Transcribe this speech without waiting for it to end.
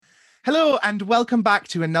Hello and welcome back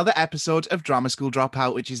to another episode of Drama School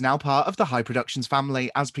Dropout, which is now part of the High Productions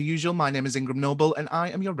family. As per usual, my name is Ingram Noble and I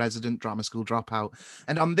am your resident Drama School Dropout.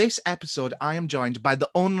 And on this episode, I am joined by the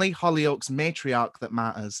only Hollyoaks matriarch that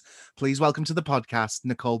matters. Please welcome to the podcast,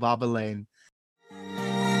 Nicole Barber-Lane.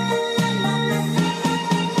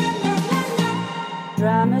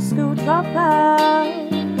 Drama School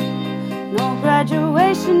Dropout, no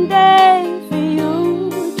graduation day for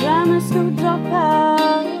you. Drama School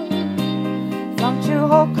Dropout, flunked your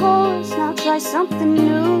whole course, now try something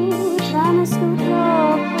new. Drama School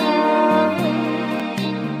Dropout.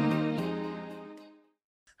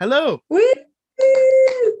 Hello. Woo!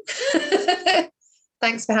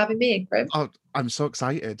 Thanks for having me, Ingram. Oh, I'm so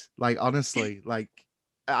excited. Honestly,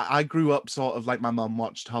 I grew up sort of like my mum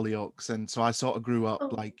watched Hollyoaks, and so I sort of grew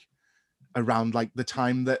up around the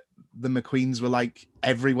time that the McQueens were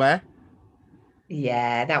everywhere.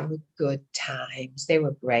 Yeah, that were good times. They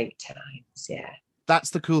were great times, yeah. That's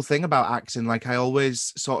the cool thing about acting. I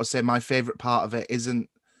always sort of say my favorite part of it isn't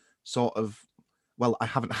sort of, well, I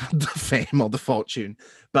haven't had the fame or the fortune,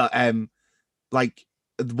 but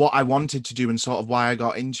what I wanted to do and sort of why I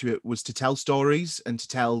got into it was to tell stories and to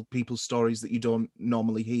tell people's stories that you don't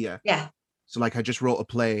normally hear. Yeah. So I just wrote a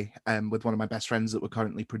play with one of my best friends that we're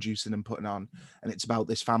currently producing and putting on. And it's about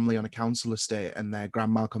this family on a council estate and their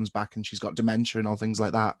grandma comes back and she's got dementia and all things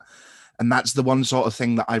like that. And that's the one sort of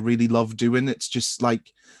thing that I really love doing. It's just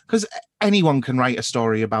because anyone can write a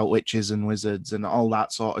story about witches and wizards and all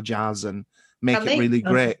that sort of jazz and make it really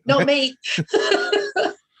great. Not me.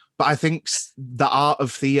 But I think the art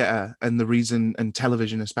of theatre and the reason, and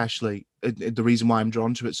television especially, the reason why I'm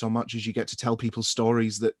drawn to it so much is you get to tell people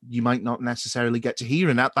stories that you might not necessarily get to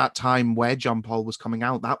hear. And at that time where John Paul was coming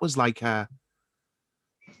out, that was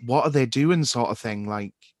what are they doing sort of thing?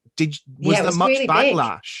 Was there much really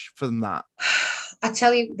backlash from that? I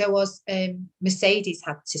tell you, there was, Mercedes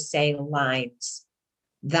had to say lines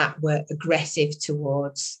that were aggressive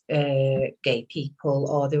towards gay people,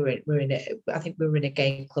 or I think we were in a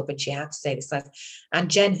gay club and she had to say this.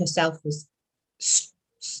 And Jen herself was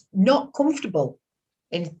not comfortable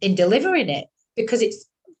in delivering it, because it's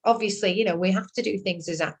obviously, we have to do things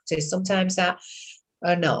as actors sometimes that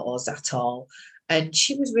are not us at all. And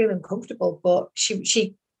she was really uncomfortable, but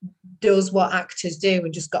she does what actors do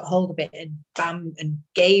and just got hold of it and bam, and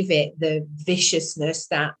gave it the viciousness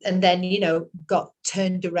and then got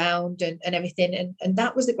turned around and everything. And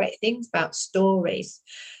that was the great things about stories,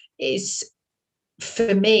 is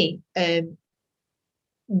for me,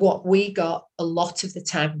 what we got a lot of the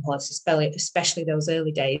time from Hollis, especially those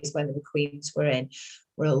early days when the McQueens were in,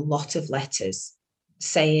 were a lot of letters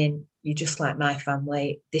saying, "You're just like my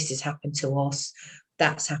family, this has happened to us,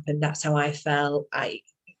 that's happened, that's how I felt."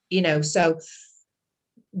 So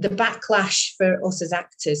the backlash for us as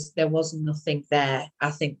actors, there was nothing there.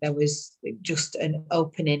 I think there was just an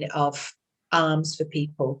opening of arms for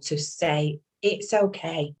people to say, it's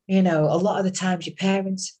okay. A lot of the times your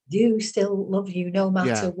parents do still love you no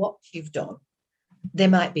matter what you've done. They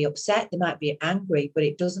might be upset, they might be angry, but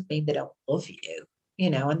it doesn't mean they don't love you,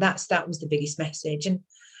 and that was the biggest message. And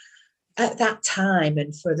at that time,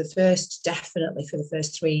 and definitely for the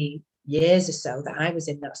first 3 years or so that I was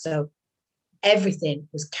in that, so everything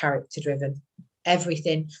was character driven.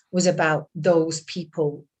 Everything was about those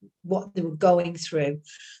people, what they were going through,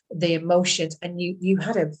 the emotions, and you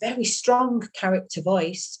had a very strong character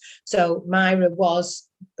voice. So Myra was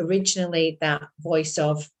originally that voice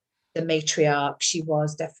of the matriarch. She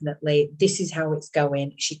was definitely, this is how it's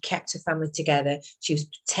going. She kept her family together. She was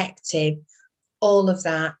protective, all of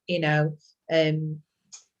that,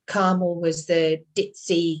 Carmel was the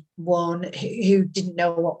ditzy one who didn't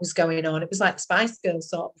know what was going on. It was like Spice Girls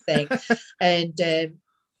sort of thing. And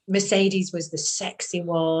Mercedes was the sexy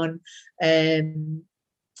one.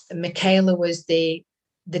 Michaela was the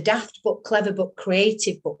daft but clever but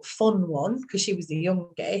creative but fun one, because she was the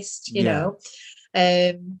youngest, know.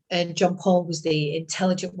 And John Paul was the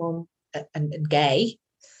intelligent one and gay.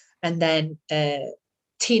 And then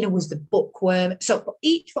Tina was the bookworm. So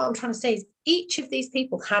what I'm trying to say is each of these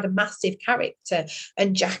people had a massive character,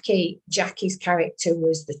 and Jackie's character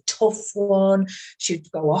was the tough one.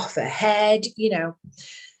 She'd go off her head,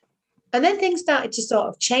 And then things started to sort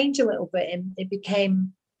of change a little bit, and it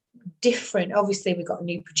became different. Obviously, we got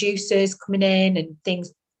new producers coming in and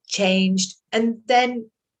things changed. And then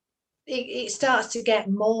it starts to get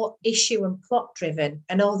more issue and plot driven.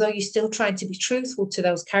 And although you're still trying to be truthful to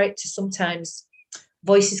those characters, sometimes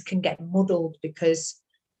voices can get muddled because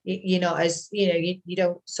you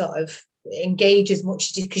don't sort of engage as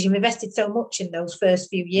much because you've invested so much in those first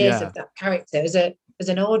few years of that character as as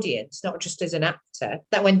an audience, not just as an actor,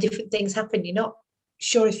 that when different things happen, you're not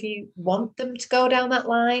sure if you want them to go down that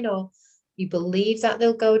line or you believe that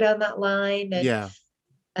they'll go down that line.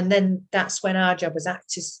 And then that's when our job as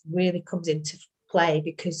actors really comes into play,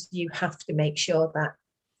 because you have to make sure that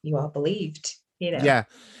you are believed, you know. Yeah.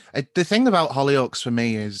 The thing about Hollyoaks for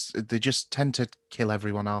me is they just tend to kill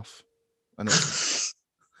everyone off. And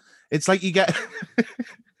it's like you get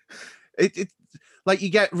like you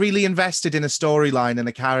get really invested in a storyline and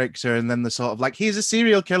a character, and then the sort of like, here's a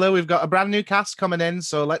serial killer, we've got a brand new cast coming in,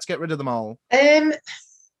 so let's get rid of them all.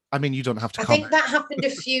 I mean, you don't have to comment. I think that happened a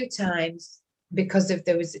few times because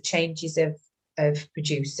there was the changes of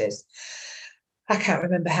producers. I can't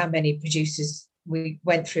remember how many producers we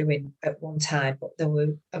went through at one time, but there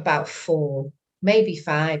were about 4, maybe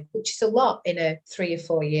 5, which is a lot in a 3 or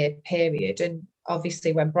 4 year period. And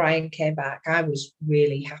obviously when Brian came back, I was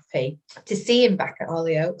really happy to see him back at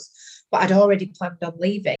Hollyoaks, but I'd already planned on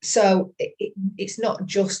leaving. So it's not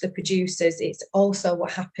just the producers, it's also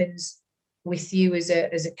what happens with you as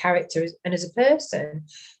a character and as a person.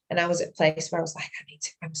 And I was at a place where I was like,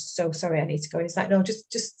 I'm so sorry, I need to go. And it's like, no,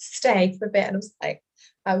 just stay for a bit. And I was like,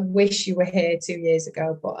 I wish you were here 2 years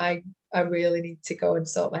ago, but I really need to go and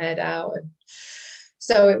sort my head out. And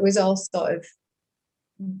so it was all sort of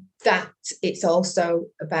that. It's also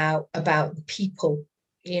about the people,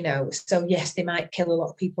 you know. So yes, they might kill a lot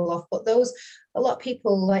of people off, but a lot of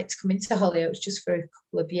people like to come into Hollyoaks just for a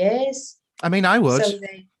couple of years. I mean, I would. So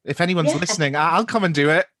if anyone's listening, I'll come and do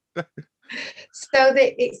it. So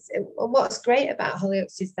it's what's great about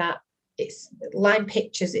Hollyoaks is that it's Line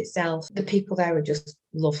Pictures itself. The people there are just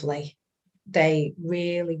lovely. They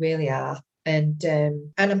really, really are. And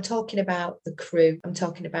I'm talking about the crew. I'm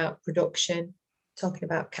talking about production. Talking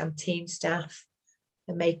about canteen staff,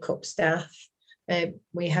 the makeup staff.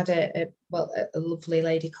 We had a lovely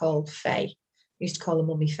lady called Faye. We used to call her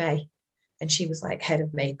Mummy Faye, and she was like head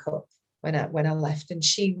of makeup when I left, and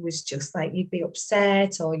she was just like, you'd be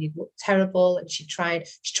upset or you'd look terrible, and she'd try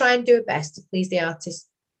and do her best to please the artist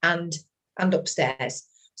and upstairs.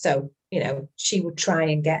 So, you know, she would try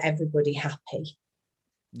and get everybody happy.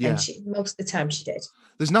 Yeah. And most of the time she did.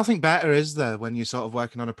 There's nothing better, is there, when you're sort of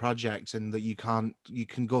working on a project and that you can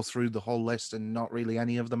go through the whole list and not really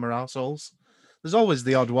any of them are arseholes. There's always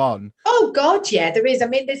the odd one. Oh God, yeah, there is. I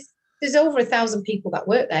mean, there's over 1,000 people that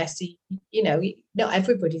work there, so you know, not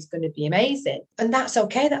everybody's going to be amazing, and that's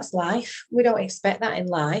okay. That's life. We don't expect that in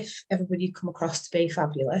life. Everybody you come across to be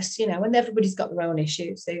fabulous, you know, and everybody's got their own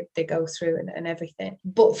issues they go through and everything.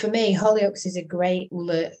 But for me, Hollyoaks is a great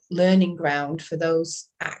learning ground for those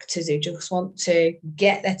actors who just want to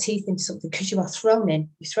get their teeth into something, because you're thrown in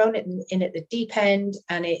at the deep end,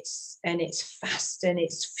 and it's fast and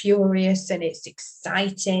it's furious and it's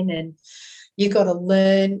exciting, and you got to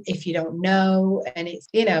learn if you don't know. And it's,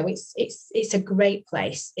 you know, it's a great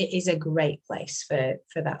place. It is a great place for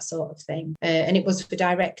that sort of thing. And it was for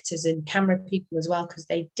directors and camera people as well, because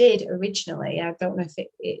they did originally, I don't know if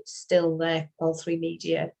it's still there,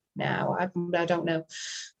 All3Media now, I don't know,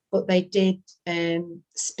 but they did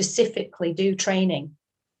specifically do training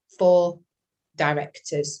for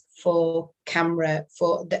directors, for camera,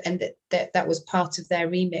 that was part of their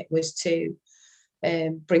remit, was to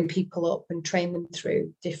bring people up and train them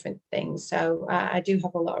through different things. So I do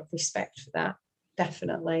have a lot of respect for that,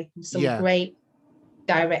 definitely. Some great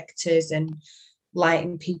directors and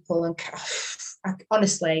lighting people, and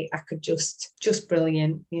honestly, I could just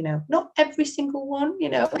brilliant, you know. Not every single one, you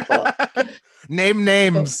know, but name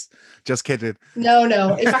names. But, just kidding.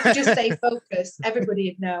 No. If I could just stay focused,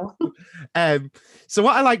 everybody would know. So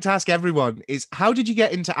what I like to ask everyone is, how did you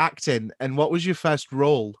get into acting, and what was your first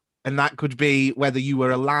role? And that could be whether you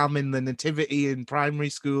were a lamb in the nativity in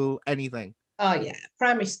primary school, anything. Oh yeah,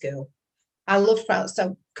 primary school. I loved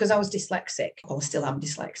so because I was dyslexic. Well, I still am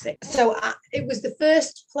dyslexic. So it was the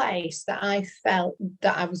first place that I felt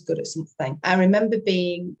that I was good at something. I remember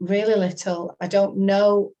being really little. I don't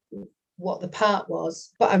know what the part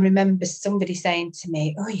was, but I remember somebody saying to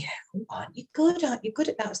me, "Oh yeah, aren't you good? Aren't you good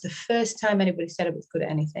at that?" It was the first time anybody said I was good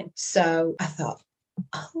at anything. So I thought,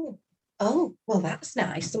 oh, well, that's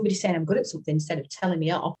nice. Somebody saying I'm good at something instead of telling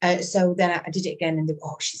me off. So then I did it again, and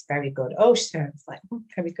she's very good. I was like,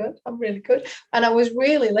 very good. I'm really good. And I was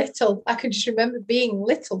really little. I can just remember being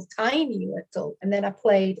little, tiny little. And then I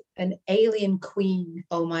played an alien queen.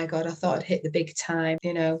 Oh my God, I thought I'd hit the big time,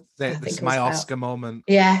 you know. This is my Oscar moment.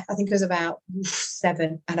 Yeah, I think it was about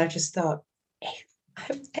 7. And I just thought,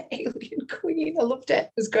 I'm the alien queen. I loved it.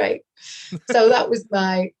 It was great. So that was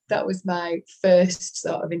my first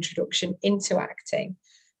sort of introduction into acting,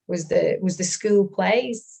 was the school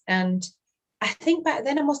plays. And I think back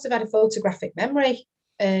then I must have had a photographic memory.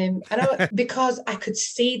 Because I could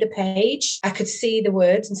see the page, I could see the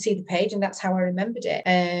words and see the page, and that's how I remembered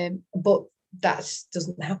it. But that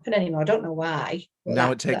doesn't happen anymore. I don't know why.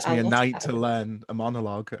 Now it takes me a night to learn a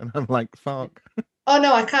monologue, and I'm like, fuck. Oh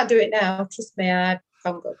no, I can't do it now. Trust me, I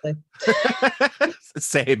haven't got a clue.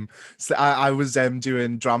 Same. So I was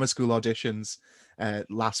doing drama school auditions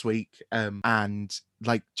last week, and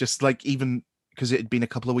like just like even because it had been a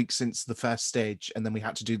couple of weeks since the first stage, and then we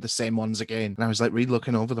had to do the same ones again. And I was like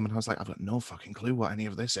re-looking over them, and I was like, I've got no fucking clue what any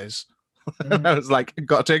of this is. And I was like,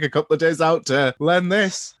 got to take a couple of days out to learn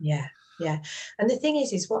this. Yeah. And the thing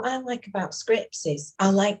is what I like about scripts is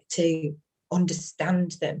I like to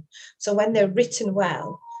understand them. So when they're written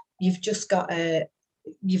well, it's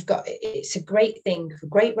a great thing for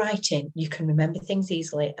great writing. You can remember things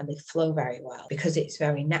easily and they flow very well because it's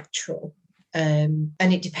very natural. And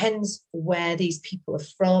it depends where these people are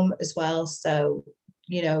from as well. So,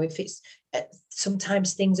 if it's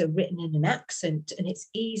sometimes things are written in an accent and it's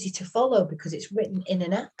easy to follow because it's written in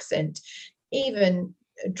an accent, even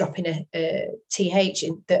dropping a th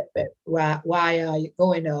in that, why are you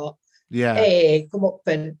going up? Yeah. Hey, come up,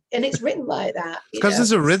 and it's written like that. Because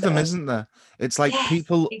there's a rhythm, isn't there? It's like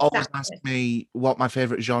people exactly. always ask me what my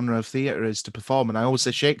favorite genre of theatre is to perform, and I always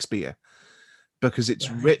say Shakespeare because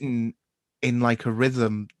it's written in like a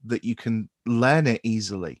rhythm that you can learn it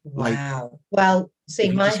easily. Wow. Well,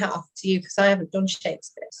 see, my hat off to you because I haven't done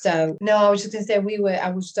Shakespeare. So no, I was just going to say I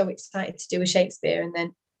was so excited to do a Shakespeare, and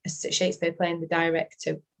then a Shakespeare play, and the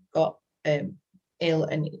director got ill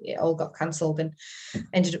and it all got cancelled and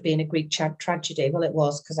ended up being a Greek tragedy. Well, it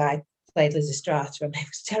was because I played Lysistrata and it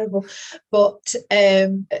was terrible. But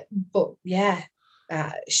yeah,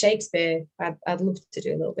 Shakespeare, I'd love to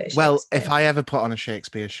do a little bit of Shakespeare. Well, if I ever put on a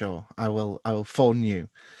Shakespeare show, I will phone you.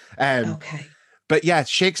 Okay. But yeah,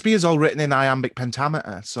 Shakespeare's all written in iambic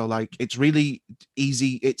pentameter. So like it's really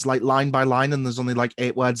easy. It's like line by line and there's only like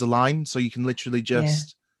 8 words a line. So you can literally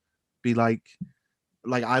just be like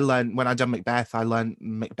I learned when I done Macbeth, I learned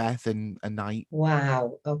Macbeth in a night.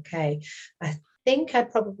 Wow. Okay. I think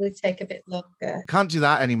I'd probably take a bit longer. Can't do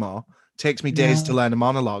that anymore. Takes me days to learn a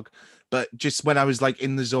monologue. But just when I was like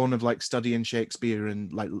in the zone of like studying Shakespeare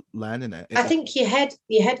and like learning it. I think your head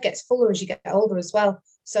gets fuller as you get older as well.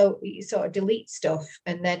 So you sort of delete stuff,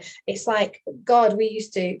 and then it's like, God, we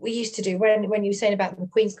used to do when you were saying about the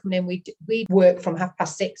Queen's coming in, we'd work from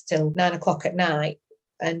 6:30 till 9 o'clock at night.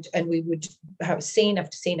 And we would have scene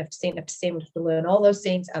after scene after scene after scene. We'd have to learn all those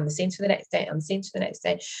scenes and the scenes for the next day and the scenes for the next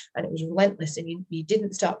day. And it was relentless and you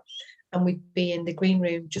didn't stop. And we'd be in the green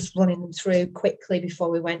room just running them through quickly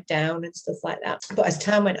before we went down and stuff like that. But as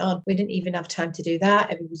time went on, we didn't even have time to do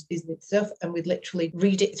that. Everyone was busy with stuff. And we'd literally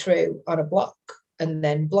read it through on a block and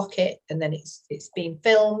then block it. And then it's being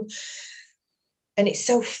filmed. And it's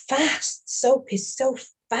so fast. Soap is so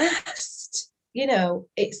fast.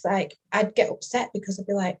 It's like I'd get upset because I'd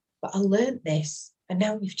be like, but I learned this and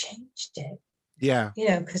now you've changed it. Yeah.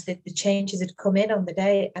 Because the changes had come in on the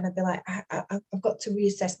day and I'd be like, I've got to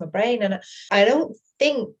reassess my brain. And I don't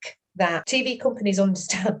think that TV companies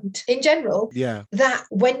understand in general that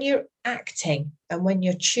when you're acting and when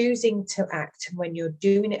you're choosing to act and when you're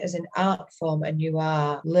doing it as an art form and you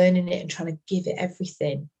are learning it and trying to give it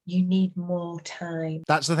everything, you need more time.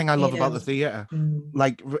 That's the thing I love about the theatre.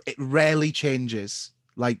 Like it rarely changes.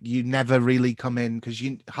 Like you never really come in because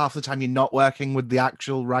half the time you're not working with the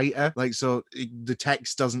actual writer. Like so the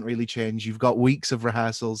text doesn't really change. You've got weeks of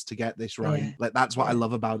rehearsals to get this right. Yeah. Like that's what I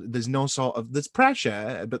love about it. There's no there's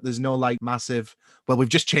pressure, but there's no like massive, well, we've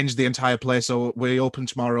just changed the entire play, so we open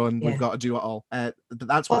tomorrow and we've got to do it all. But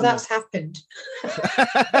that's what that's happened.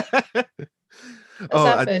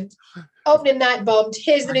 Happened. Opening night bombed.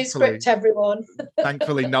 Here's the new script, everyone.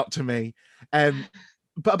 Thankfully not to me.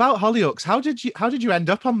 But about Hollyoaks, how did you end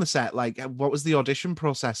up on the set? Like, what was the audition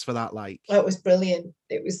process for that like? Oh, it was brilliant.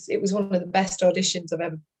 It was one of the best auditions I've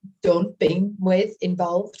ever done, been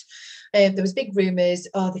involved. There was big rumours,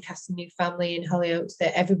 they cast a new family in Hollyoaks,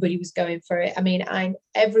 that everybody was going for it. I mean,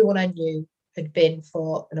 everyone I knew had been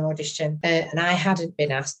for an audition and I hadn't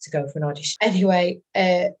been asked to go for an audition. Anyway,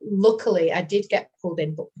 luckily I did get pulled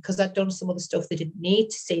in, but because I'd done some other stuff, they didn't need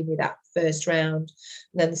to see me that first round.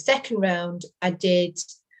 And then the second round I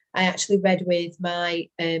actually read with my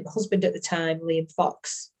husband at the time, Liam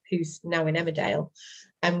Fox, who's now in Emmerdale,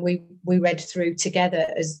 and we read through together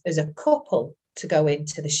as a couple to go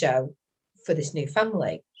into the show for this new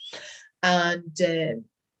family. And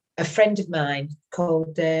a friend of mine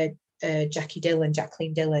called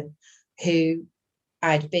Jacqueline Dillon, who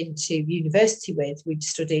I'd been to university with, we'd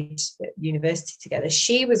studied at university together.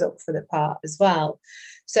 She was up for the part as well.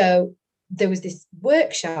 So there was this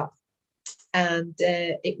workshop, and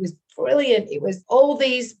it was brilliant. It was all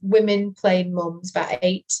these women playing mums, about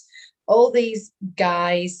 8, all these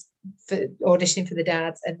guys for auditioning for the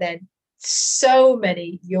dads, and then so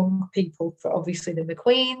many young people for obviously the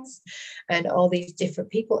McQueens and all these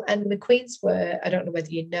different people. And the McQueens were, I don't know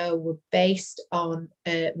whether you know, were based on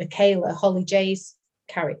Michaela, Holly J's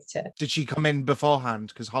character. Did she come in beforehand?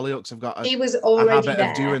 Because Hollyoaks have got He was a already habit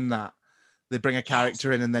there. of doing that. They bring a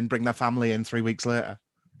character in and then bring their family in 3 weeks later.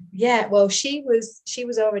 Yeah, well, she was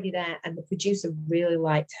already there, and the producer really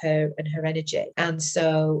liked her and her energy, and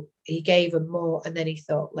so he gave her more. And then he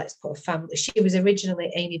thought, let's put a family. She was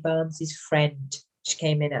originally Amy Barnes's friend. She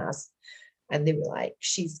came in as, and they were like,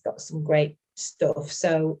 she's got some great stuff.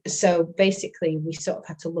 So basically, we sort of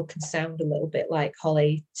had to look and sound a little bit like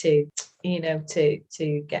Holly to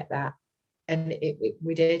get that. And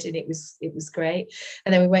we did, and it was great.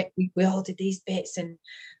 And then we all did these bits, and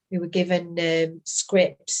we were given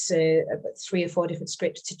scripts, 3 or 4 different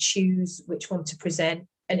scripts to choose which one to present.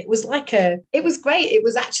 And it was great. It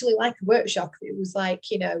was actually like a workshop. It was like,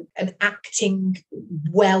 an acting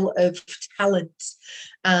well of talent.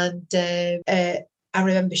 And I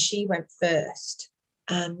remember she went first.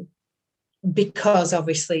 And because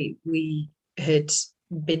obviously we had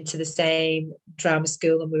been to the same drama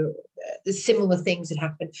school, and we were similar things had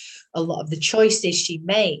happened. A lot of the choices she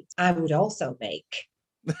made, I would also make.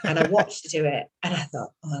 And I watched her do it, and I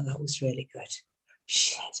thought, oh, that was really good.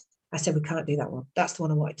 Shit. I said, we can't do that one. That's the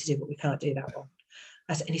one I wanted to do, but we can't do that one.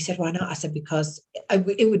 And he said, why not? I said, because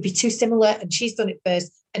it would be too similar, and she's done it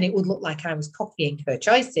first, and it would look like I was copying her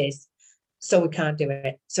choices. So we can't do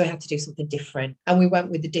it. So we had to do something different. And we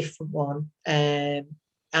went with a different one.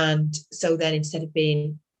 And so then instead of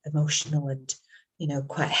being emotional and,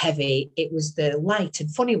 quite heavy, it was the light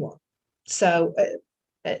and funny one. So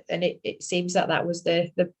and it seems that was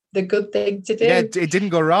the good thing to do. Yeah, it didn't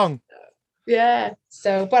go wrong. Yeah.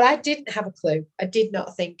 So, but I didn't have a clue. I did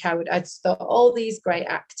not think I would. I just thought all these great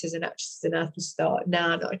actors and actresses, and I just thought,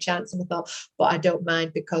 nah, not a chance. And I thought, but I don't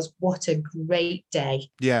mind, because what a great day.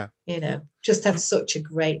 Yeah. Just have such a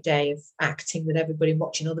great day of acting with everybody,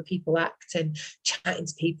 watching other people act and chatting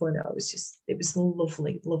to people. And it was a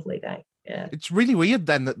lovely, lovely day. Yeah. It's really weird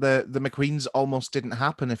then that the McQueens almost didn't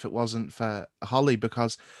happen if it wasn't for Holly,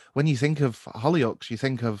 because when you think of Hollyoaks, you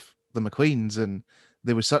think of the McQueens, and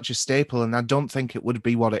they were such a staple, and I don't think it would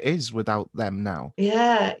be what it is without them now.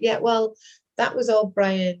 Yeah. Well, that was all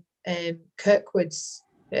Brian Kirkwood's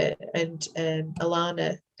and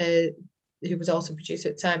Alana, who was also producer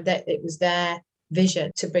at the time. That it was their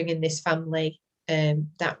vision to bring in this family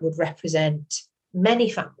that would represent many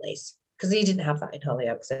families, because he didn't have that in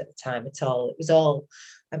Hollyoaks at the time at all. It was all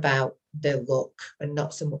about the look and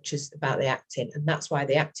not so much as about the acting. And that's why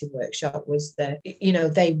the acting workshop was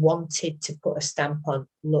they wanted to put a stamp on,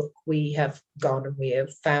 look, we have gone and we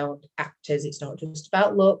have found actors. It's not just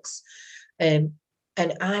about looks. And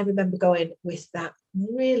I remember going with that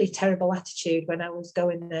really terrible attitude when I was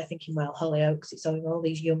going there thinking, well, Hollyoaks, it's all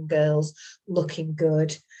these young girls looking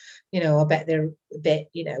good. I bet they're a bit,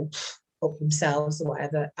 up themselves or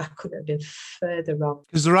whatever. I couldn't have been further wrong.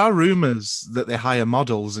 Because there are rumours that they hire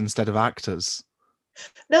models instead of actors.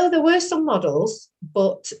 No, there were some models,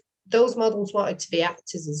 but those models wanted to be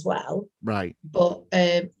actors as well. Right. But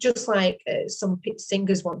just like some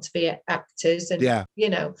singers want to be actors, and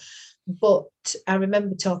But I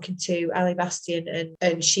remember talking to Ali Bastian,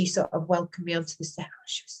 and she sort of welcomed me onto the set. Oh,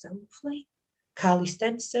 she was so lovely. Carly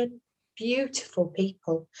Stenson, beautiful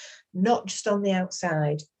people, not just on the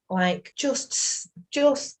outside. Like just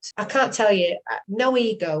I can't tell you, no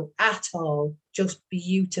ego at all, just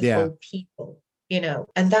beautiful people,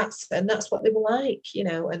 and that's what they were like,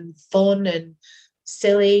 and fun and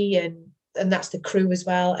silly, and that's the crew as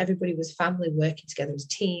well. Everybody was family working together as a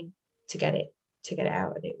team to get it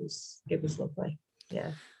out, and it was lovely.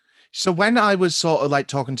 Yeah. So when I was sort of like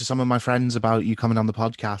talking to some of my friends about you coming on the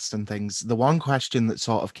podcast and things, the one question that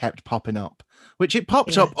sort of kept popping up, which it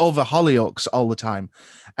popped up over Hollyoaks all the time,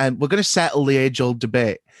 and we're going to settle the age-old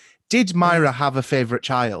debate. Did Myra have a favourite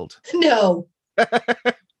child? No.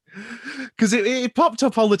 Because it popped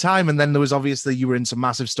up all the time, and then there was obviously you were in some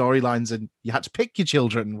massive storylines and you had to pick your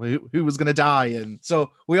children, who was going to die. And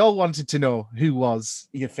so we all wanted to know who was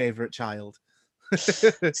your favourite child.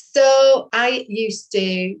 So I used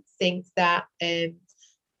to think that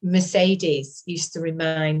Mercedes used to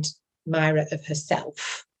remind Myra of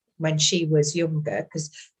herself when she was younger,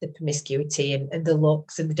 because the promiscuity and the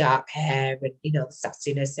looks and the dark hair and, the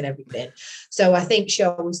sassiness and everything. So I think she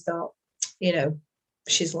always thought,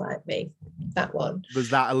 she's like me, that one. Was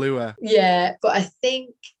that a lure? Yeah, but I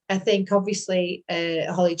think I think obviously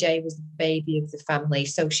Holly J was the baby of the family,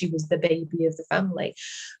 so she was the baby of the family.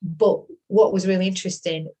 But what was really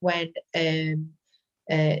interesting when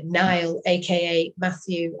Niall, aka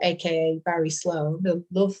Matthew, aka Barry Sloane, the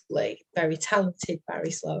lovely, very talented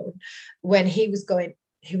Barry Sloane, when he was going,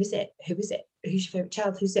 who is it? Who is it? Who's your favorite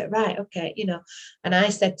child? Who's it? Right, okay, you know. And I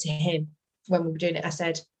said to him when we were doing it, I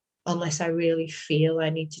said, unless I really feel I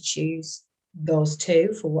need to choose those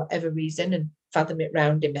two for whatever reason and fathom it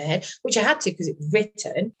round in my head, which I had to because it was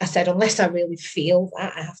written. I said, unless I really feel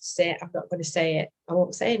that I have to say it, I'm not going to say it. I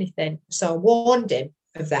won't say anything. So I warned him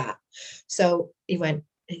of that. So he went,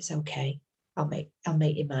 it's okay. I'll make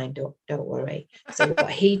your mind up. Don't worry. So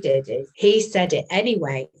what he did is he said it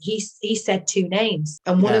anyway. He said two names,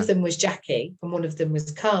 and one of them was Jackie, and one of them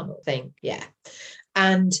was Carmel. Thing, yeah.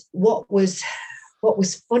 And what was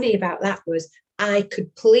funny about that was I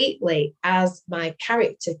completely, as my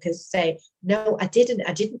character, could say, no, I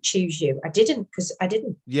didn't choose you. I didn't.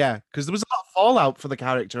 Yeah, because there was a lot of fallout for the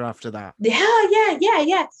character after that.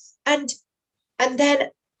 Yeah.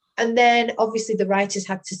 And then obviously the writers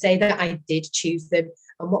had to say that I did choose them.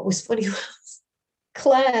 And what was funny was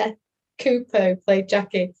Claire Cooper, who played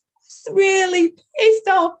Jackie, was really pissed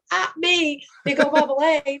off at me, Nicole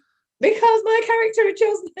Marmalade, because my character had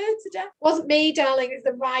chosen her to death. It wasn't me, darling, it's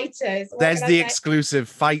the writers. There's the exclusive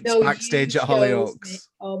fights backstage at Hollyoaks.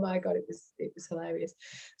 Oh my God, it was hilarious.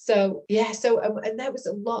 So yeah, and there was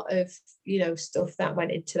a lot of, you know, stuff that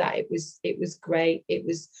went into that. It was great.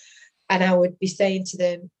 And I would be saying to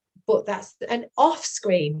them, but that's an off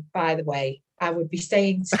screen, by the way, I would be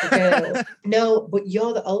saying to the girls, no, but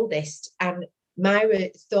you're the oldest. And Myra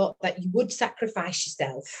thought that you would sacrifice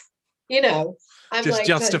yourself. You know, I'm just like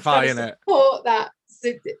justifying it. Support that,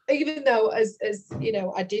 even though as you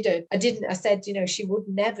know, I didn't. I said, you know, she would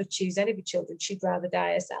never choose any of her children. She'd rather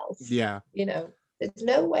die herself. Yeah. You know, there's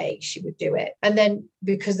no way she would do it. And then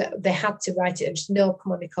because they had to write it, and just, no,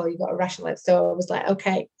 come on, Nicole, you got to rationalize. So I was like,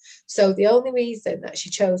 okay. So the only reason that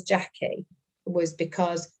she chose Jackie was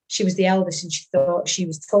because she was the eldest and she thought she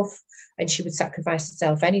was tough and she would sacrifice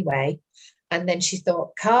herself anyway. And then she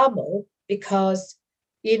thought Carmel, because,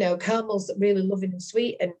 you know, Carmel's really loving and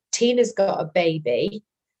sweet, and Tina's got a baby.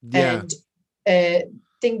 Yeah. And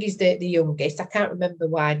Thingy's the youngest. I can't remember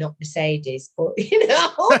why not Mercedes, but you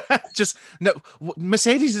know. Just no,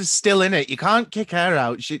 Mercedes is still in it. You can't kick her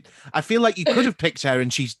out. I feel like you could have picked her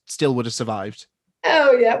and she still would have survived.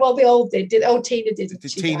 Oh yeah, well they all did. Oh, Tina didn't.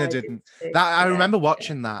 Tina didn't. That I remember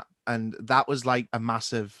watching that, and that was like a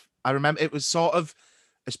massive. I remember it was sort of,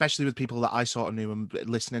 especially with people that I sort of knew and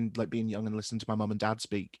listening, like being young and listening to my mum and dad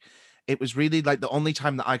speak. It was really like the only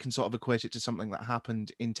time that I can sort of equate it to something that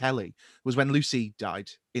happened in telly was when Lucy died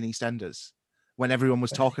in EastEnders, when everyone was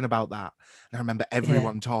talking about that. And I remember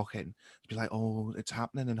everyone talking, be like, oh, it's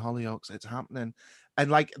happening in Hollyoaks, it's happening. And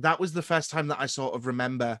like, that was the first time that I sort of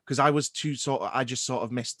remember, because I just sort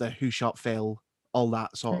of missed the Who Shot Phil, all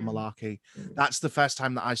that sort of malarkey. That's the first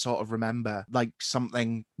time that I sort of remember like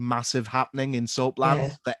something massive happening in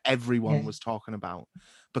Soapland that everyone was talking about.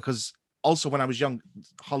 Because also when I was young,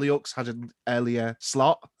 Hollyoaks had an earlier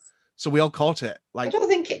slot, so we all caught it. Like, I don't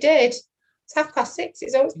think it did. It's 6:30.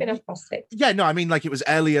 It's always been 6:30. Yeah, no, I mean like it was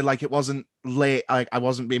earlier, like it wasn't late, like I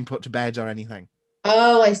wasn't being put to bed or anything.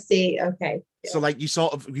 Oh, I see. Okay. So like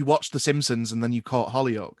you watched The Simpsons and then you caught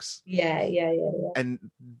Hollyoaks. Yeah.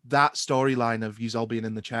 And that storyline of yous all being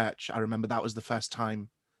in the church, I remember that was the first time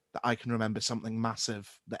that I can remember something massive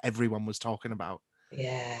that everyone was talking about.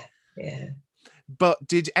 Yeah. But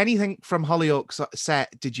did anything from Hollyoaks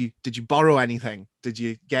set? Did you borrow anything? Did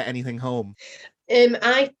you get anything home?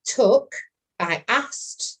 I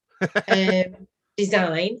asked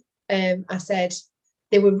design. I said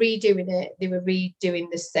they were redoing it. They were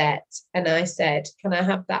redoing the set, and I said, "Can I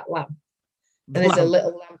have that lamp?" And there's a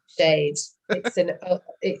little lampshade.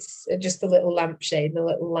 It's just a little lampshade and a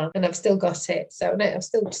little lamp, and I've still got it. So no, I've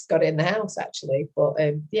still just got it in the house actually. But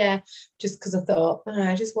just because I thought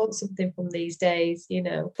I just want something from these days, you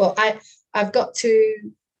know. But I've got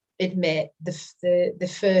to admit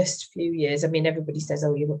the first few years. I mean, everybody says,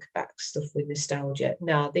 "Oh, you look back stuff with nostalgia."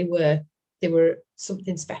 No, they were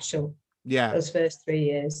something special. Yeah, those first 3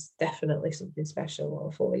 years, definitely something special,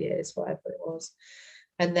 or 4 years, whatever it was.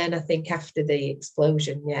 And then I think after the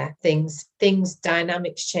explosion, things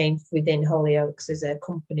dynamics changed within Hollyoaks as a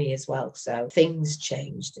company as well. So things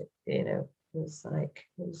changed, you know, it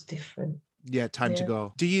was different. Yeah, time to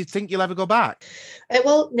go. Do you think you'll ever go back?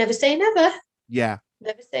 Well, never say never. Yeah.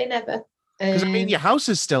 Never say never. Because I mean, your house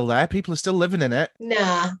is still there. People are still living in it.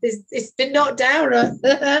 Nah, it's been knocked down.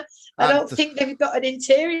 I don't think they've got an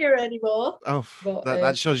interior anymore. Oh, but,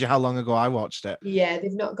 that shows you how long ago I watched it. Yeah,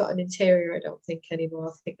 they've not got an interior, I don't think, anymore.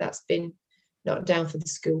 I think that's been knocked down for the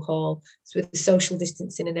school hall. So with the social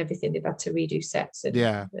distancing and everything, they've had to redo sets and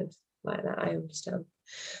like that. I understand.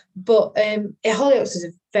 But Hollyoaks is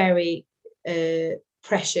a very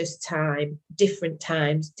precious time, different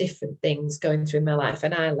times, different things going through my life.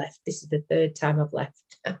 And I left. This is the third time I've left.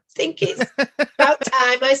 I think it's about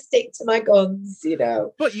time I stick to my guns, you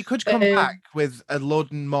know. But you could come back with a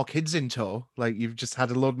load more kids in tow. Like you've just had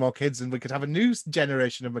a load more kids and we could have a new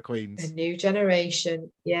generation of McQueens. A new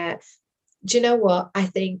generation, yeah. Do you know what? I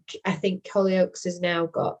think Hollyoaks has now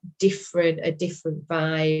got a different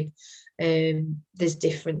vibe. There's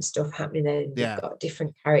different stuff happening there. You've got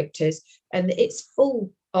different characters, and it's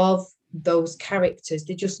full of those characters.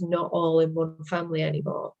 They're just not all in one family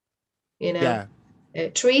anymore. You know,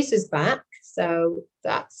 Teresa's back, so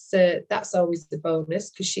that's always the bonus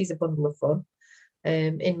because she's a bundle of fun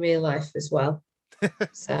in real life as well.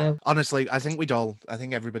 So honestly, I think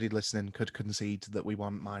everybody listening could concede that we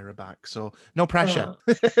want Myra back. So no pressure.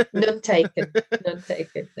 None taken.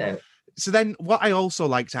 No. So then what I also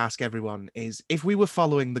like to ask everyone is if we were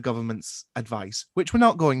following the government's advice, which we're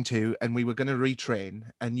not going to, and we were going to retrain,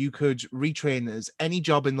 and you could retrain as any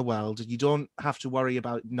job in the world, you don't have to worry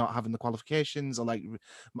about not having the qualifications, or like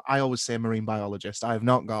I always say marine biologist. I have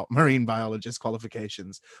not got marine biologist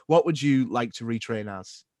qualifications. What would you like to retrain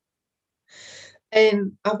as? I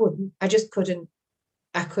wouldn't. I just couldn't.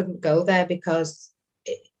 I couldn't go there because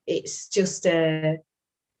it's just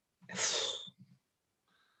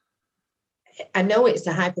I know it's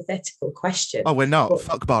a hypothetical question. Oh, we're not.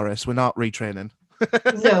 Fuck Boris. We're not retraining.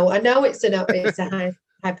 No, I know it's a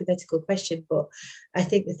hypothetical question, but I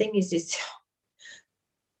think the thing is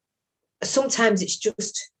sometimes it's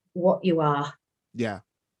just what you are. Yeah.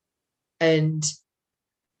 And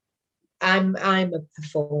I'm a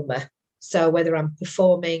performer. So whether I'm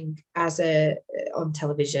performing on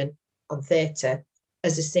television, on theatre,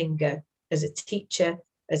 as a singer, as a teacher,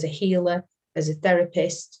 as a healer, as a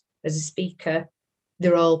therapist, as a speaker,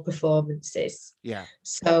 they're all performances. Yeah.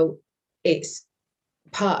 So it's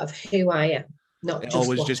part of who I am, not just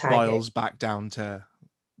always what just I boils do. back down to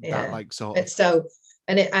that, like sort of. And so,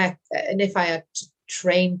 if I had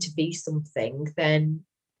trained to be something, then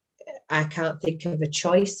I can't think of a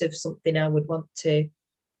choice of something I would want to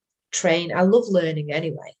train. I love learning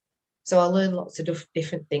anyway, so I learn lots of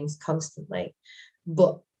different things constantly.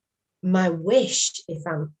 But my wish, if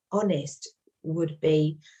I'm honest, would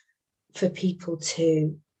be for people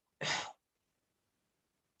to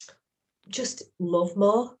just love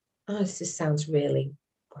more. Oh, this sounds really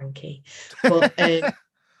wanky,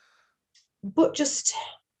 but just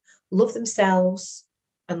love themselves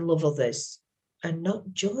and love others and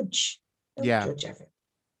not judge. Don't judge everything.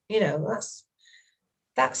 You know,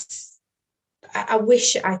 that's. I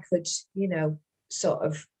wish I could, you know, sort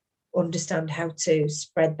of understand how to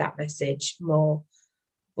spread that message more,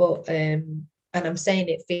 but and I'm saying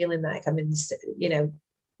it feeling like I'm in, you know,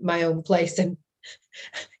 my own place. And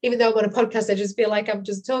even though I'm on a podcast, I just feel like I'm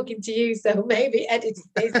just talking to you. So maybe edit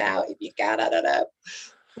this out if you can. I don't know.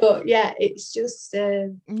 But yeah, it's just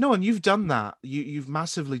no, and you've done that. You've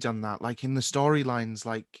massively done that, like in the storylines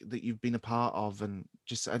like that you've been a part of, and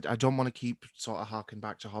just I don't want to keep sort of harking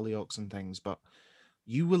back to Hollyoaks and things, but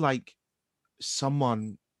you were like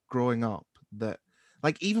someone growing up that,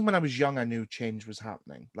 like, even when I was young, I knew change was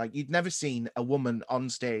happening. Like, you'd never seen a woman on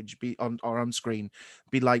stage on screen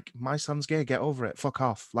be like, my son's gay, get over it, fuck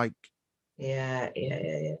off. Like, yeah.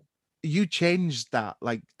 You changed that.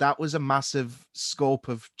 Like, that was a massive scope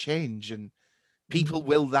of change, and people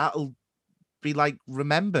that'll be like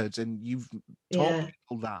remembered, and you've taught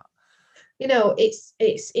people that. You know, it's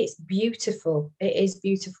beautiful. It is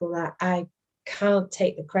beautiful that I can't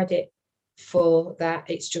take the credit for that.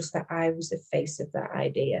 It's just that I was the face of that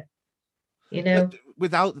idea, you know. But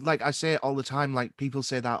without, like, I say it all the time, like people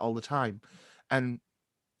say that all the time, and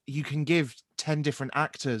you can give 10 different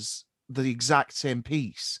actors the exact same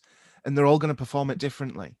piece and they're all going to perform it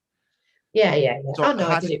differently. Yeah. So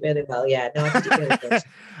I did it really well. Yeah, no, I did it really good.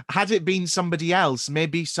 Had it been somebody else,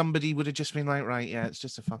 maybe somebody would have just been like, right, yeah, it's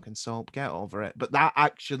just a fucking soap, get over it. But that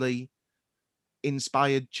actually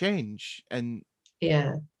inspired change. And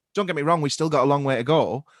yeah, don't get me wrong, we still got a long way to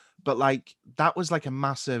go, but like that was like a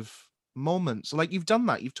massive moment. So like you've done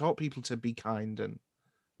that, you've taught people to be kind and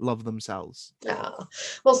love themselves. Oh.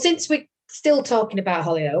 Well, since we're still talking about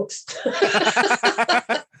Hollyoaks,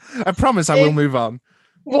 I promise I will move on.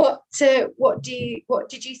 What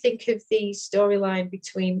did you think of the storyline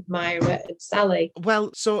between Myra and Sally?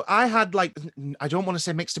 Well, so I had like, I don't want to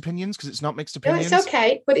say mixed opinions because it's not mixed No, opinions. it's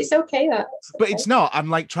okay, but it's okay. But it's not. I'm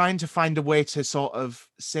like trying to find a way to sort of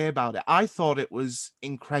say about it. I thought it was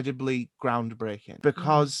incredibly groundbreaking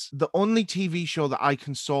because the only TV show that I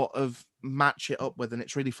can sort of match it up with, and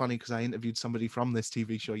it's really funny because I interviewed somebody from this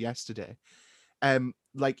TV show yesterday.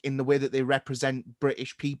 Like in the way that they represent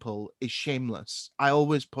British people is Shameless. I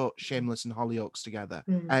always put Shameless and Hollyoaks together.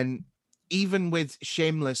 And even with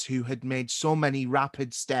Shameless, who had made so many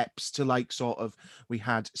rapid steps to like sort of, we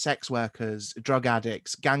had sex workers, drug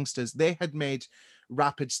addicts, gangsters, they had made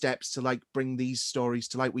rapid steps to like bring these stories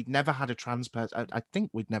to light. We'd never had a trans person. I think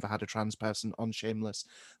we'd never had a trans person on Shameless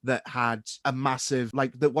that had a massive,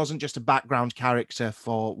 like, that wasn't just a background character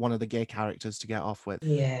for one of the gay characters to get off with.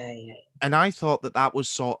 Yeah. And I thought that that was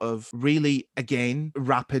sort of really, again,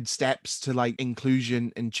 rapid steps to like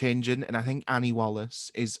inclusion and changing. And I think Annie Wallace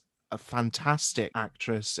is a fantastic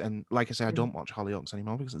actress. And like I say, I don't watch Hollyoaks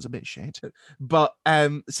anymore because it's a bit shit. But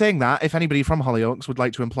saying that, if anybody from Hollyoaks would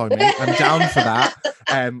like to employ me, I'm down for that.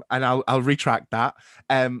 And I'll retract that.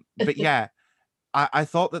 But yeah, I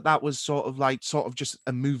thought that was sort of just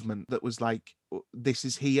a movement that was like, this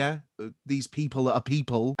is here, these people are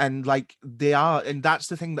people, and like they are, and that's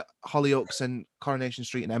the thing that Hollyoaks and Coronation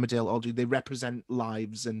Street and Emmerdale all do. They represent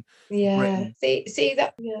lives and Britain. See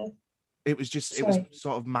that, It was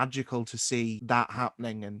sort of magical to see that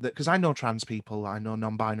happening. And that, because I know trans people, I know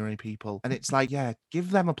non-binary people, and it's like, yeah, give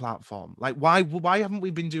them a platform. Like, why haven't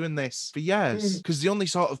we been doing this for years? Because the only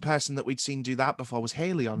sort of person that we'd seen do that before was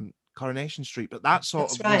Hayley on Coronation Street, but that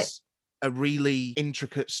sort of was a really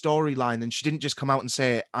intricate storyline, and she didn't just come out and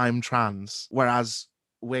say, I'm trans. Whereas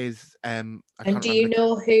with and do you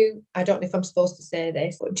know who, I don't know if I'm supposed to say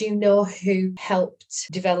this, but do you know who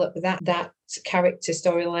helped develop that character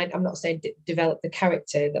storyline? I'm not saying develop the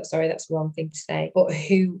character, that's the wrong thing to say, but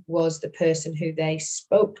who was the person who they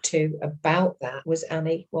spoke to about that was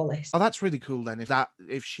Annie Wallace. Oh, that's really cool then,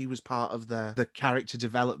 if she was part of the character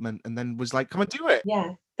development and then was like, come and do it.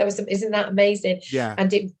 Yeah, isn't that amazing? Yeah.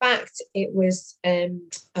 And in fact, it was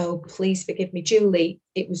please forgive me, Julie.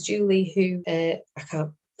 It was Julie who I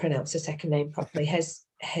can't pronounce her second name properly.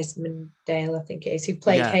 Hesmondale, I think it is, who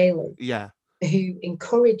played Hayley. Yeah. Who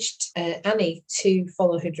encouraged Annie to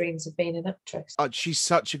follow her dreams of being an actress. Oh, she's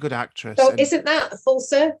such a good actress. So isn't that a full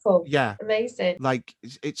circle? Yeah. Amazing. Like,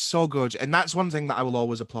 it's so good. And that's one thing that I will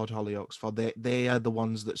always applaud Hollyoaks for. They are the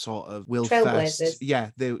ones that sort of will first.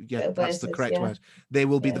 Yeah, that's the correct word. They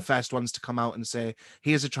will be the first ones to come out and say,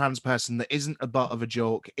 here's a trans person that isn't a butt of a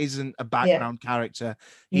joke, isn't a background character.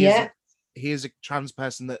 Here's a trans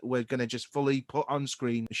person that we're going to just fully put on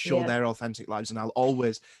screen, show their authentic lives. And I'll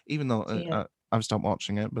always, even though I've stopped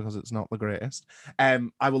watching it because it's not the greatest,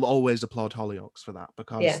 I will always applaud Hollyoaks for that,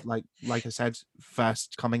 because like I said,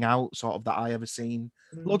 first coming out sort of that I ever seen,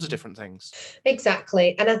 loads of different things.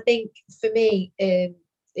 Exactly. And I think for me,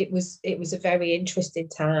 it was a very interesting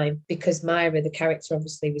time, because Myra, the character,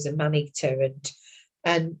 obviously was a man-eater,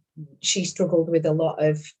 and she struggled with a lot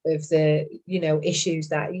of the issues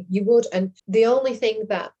that you would. And the only thing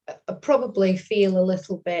that I probably feel a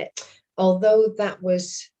little bit, although that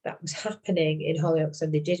was happening in Hollyoaks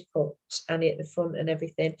and they did put Annie at the front and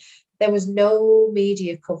everything, there was no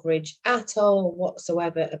media coverage at all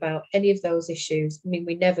whatsoever about any of those issues. I mean,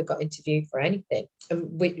 we never got interviewed for anything,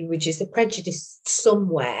 which is a prejudice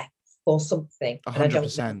somewhere for something. 100%. And I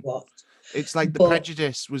don't know what. It's like the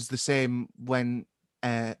prejudice was the same when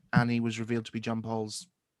Annie was revealed to be John Paul's,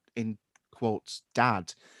 in quotes,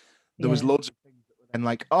 dad. There was loads of things that were then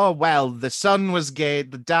like, oh, well, the son was gay,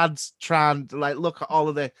 the dad's trans, like, look at all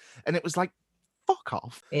of the, and it was like, fuck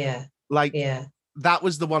off. That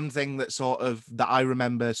was the one thing that I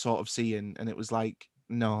remember sort of seeing, and it was like,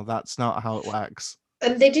 no, that's not how it works.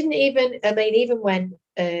 And they didn't even, even when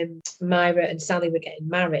Myra and Sally were getting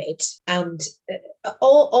married, and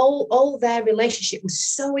all their relationship was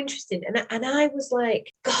so interesting. And I was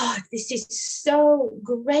like, God, this is so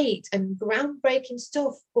great and groundbreaking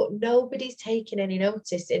stuff, but nobody's taking any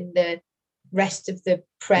notice in the rest of the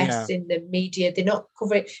press, in the media. They're not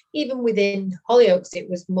covering, even within Hollyoaks, it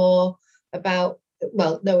was more about,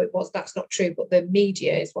 well, no, that's not true, but the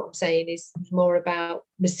media is what I'm saying, is more about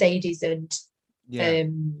Mercedes and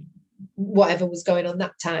whatever was going on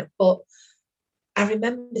that time. But I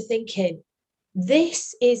remember thinking,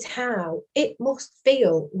 this is how it must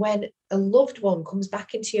feel when a loved one comes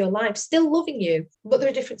back into your life, still loving you, but they're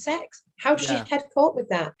a different sex. How does your head cope with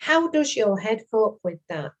that? How does your head cope with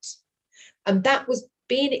that? And that was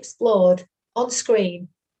being explored on screen,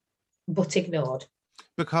 but ignored.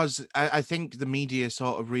 because I think the media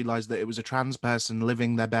sort of realized that it was a trans person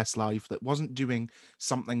living their best life that wasn't doing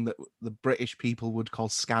something that the British people would call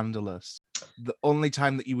scandalous. The only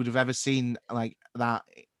time that you would have ever seen like that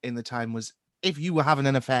in the time was if you were having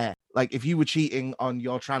an affair. Like if you were cheating on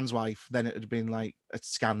your trans wife, then it would have been like a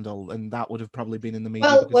scandal, and that would have probably been in the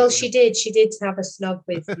media. Well, she did have a snog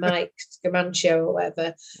with Mike Scamancio or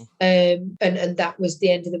whatever, and that was the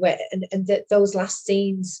end of the way. And those last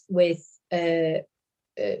scenes with Annie,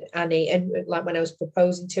 and like when I was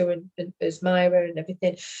proposing to her and as Myra and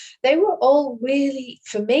everything, they were all really,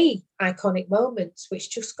 for me, iconic moments, which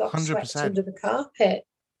just got 100%. swept under the carpet.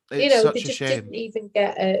 It's such they a just shame. didn't even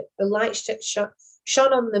get a light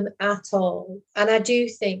shone on them at all. And I do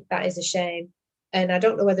think that is a shame. And I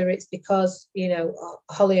don't know whether it's because,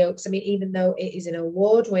 Hollyoaks, I mean, even though it is an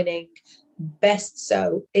award-winning best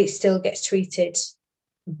soap, it still gets treated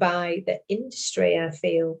by the industry, I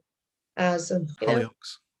feel, as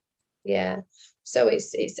Hollyoaks. Yeah. So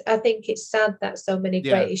it's I think it's sad that so many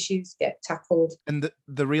great issues get tackled. And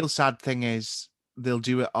the real sad thing is they'll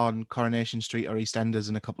do it on Coronation Street or EastEnders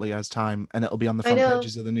in a couple of years' time, and it'll be on the front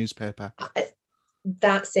pages of the newspaper.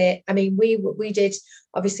 That's it. I mean, we did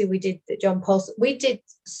the John Paulson. We did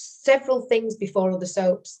several things before other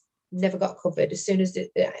soaps never got covered. As soon as the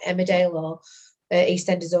Emmerdale or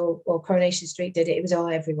EastEnders or Coronation Street did it, it was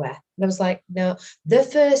all everywhere. And I was like, no, the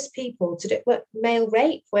first people to do male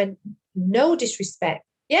rape, when no disrespect,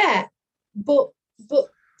 but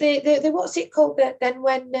the what's it called? Then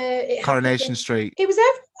when it Coronation Street, it was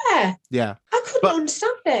everywhere. Yeah, I couldn't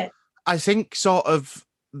understand it. I think sort of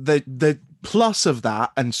the plus of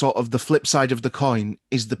that, and sort of the flip side of the coin,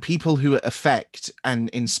 is the people who it affect and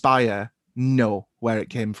inspire know where it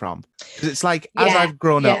came from. Because it's like, as I've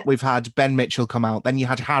grown up, we've had Ben Mitchell come out, then you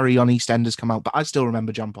had Harry on EastEnders come out, but I still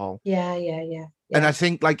remember John Paul. Yeah. And I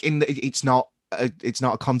think like it's not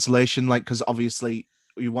a consolation, like, because obviously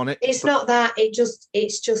you want it. It's not that.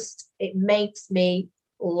 It makes me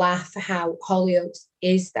laugh how Hollyoaks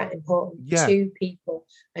is that important to people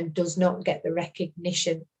and does not get the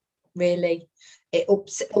recognition. Really, it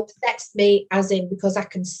upsets me, as in, because I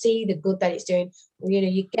can see the good that it's doing.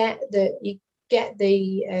 You get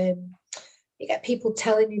people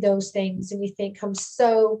telling you those things, and you think, I'm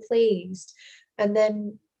so pleased, and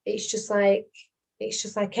then it's just like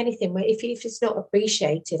anything. If it's not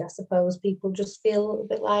appreciated, I suppose people just feel a little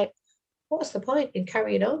bit like, what's the point in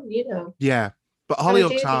carrying on? Yeah. But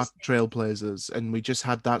Hollyoaks are trailblazers, and we just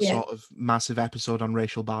had that sort of massive episode on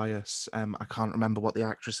racial bias. I can't remember what the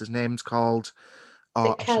actress's name's called.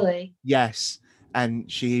 Kelly. Yes,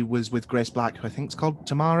 and she was with Grace Black, who I think is called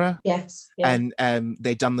Tamara. Yes. Yeah. And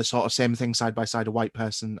they'd done the sort of same thing side by side, a white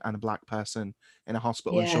person and a black person in a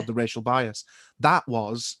hospital, and showed the racial bias. That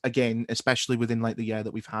was, again, especially within like the year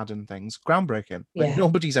that we've had and things, groundbreaking. Like,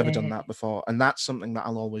 nobody's ever done that before, and that's something that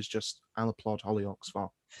I'll applaud Hollyoaks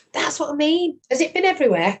for. That's what I mean. Has it been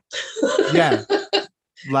everywhere? Yeah.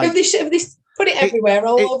 Like, have they put it everywhere,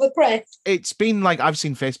 all over the press? It's been like, I've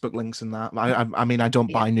seen Facebook links and that. I mean, I don't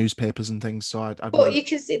buy newspapers and things, so But you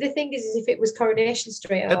can see, the thing is if it was Coronation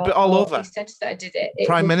Street or all over, EastEnders that did it,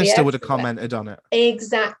 Prime Minister would have commented on it.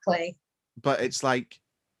 Exactly. But it's like,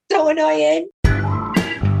 so annoying.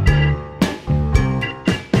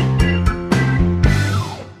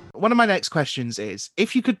 One of my next questions is,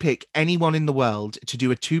 if you could pick anyone in the world to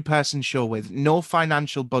do a 2-person show with, no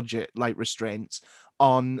financial budget like restraints,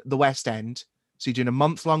 on the West End, so you're doing a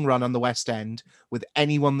month-long run on the West End with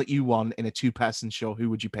anyone that you want in a 2-person show, who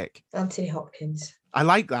would you pick? Anthony Hopkins. I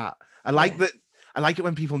like that. I like that. I like it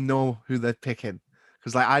when people know who they're picking,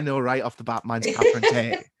 because like I know right off the bat mine's Catherine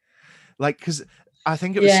Tate. Like, because I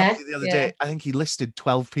think it was somebody the other day, I think he listed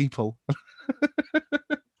 12 people.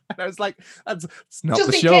 And I was like, that's not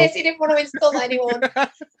just the in show. Case he didn't want to insult anyone.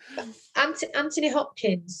 Anthony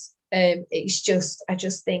Hopkins, I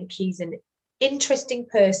just think he's an interesting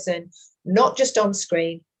person, not just on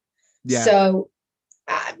screen. Yeah. So,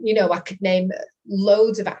 I could name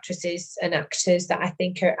loads of actresses and actors that I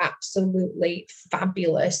think are absolutely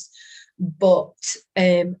fabulous. But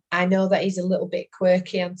I know that he's a little bit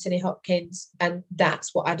quirky, Anthony Hopkins, and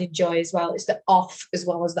that's what I'd enjoy as well. It's the off as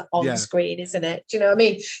well as the on screen, isn't it? Do you know what I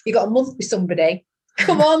mean? You got a month with somebody.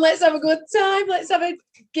 Come on, let's have a good time. Let's have a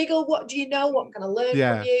giggle. What do you know? What can I learn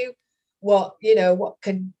from you? What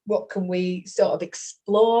can we sort of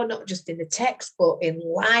explore, not just in the text, but in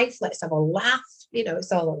life? Let's have a laugh.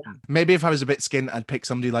 It's all of that. Maybe if I was a bit skint, I'd pick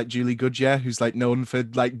somebody like Julie Goodyear, who's like known for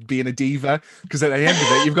like being a diva, because at the end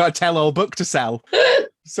of it, you've got a tell-all book to sell.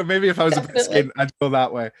 So maybe if I was a bit Definitely. skint, I'd go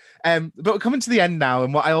that way. But we're coming to the end now,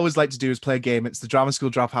 and what I always like to do is play a game. It's the Drama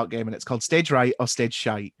School Dropout game, and it's called Stage Right or Stage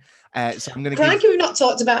Shite. So I'm going to give. Crikey, we've not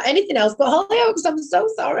talked about anything else but Hollyoaks. I'm so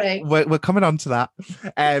sorry. We're coming on to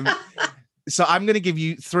that. So I'm going to give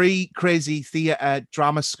you 3 crazy theatre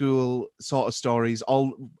drama school sort of stories,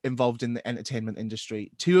 all involved in the entertainment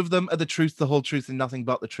industry. 2 of them are the truth, the whole truth, and nothing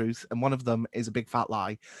but the truth. And one of them is a big fat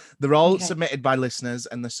lie. They're all submitted by listeners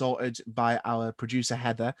and they're sorted by our producer,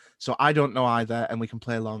 Heather. So I don't know either, and we can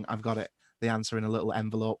play along. I've got the answer in a little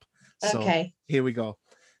envelope. So here we go.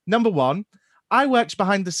 Number 1. I worked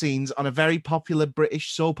behind the scenes on a very popular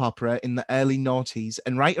British soap opera in the early noughties,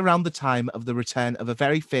 and right around the time of the return of a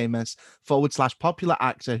very famous / popular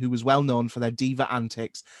actor who was well known for their diva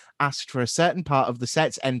antics, asked for a certain part of the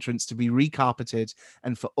set's entrance to be recarpeted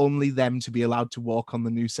and for only them to be allowed to walk on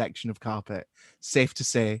the new section of carpet. Safe to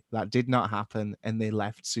say that did not happen, and they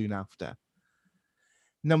left soon after.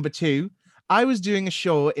 Number 2. I was doing a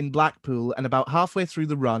show in Blackpool, and about halfway through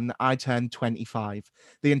the run, I turned 25.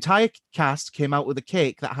 The entire cast came out with a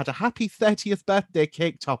cake that had a happy 30th birthday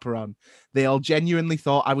cake topper on. They all genuinely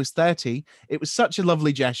thought I was 30. It was such a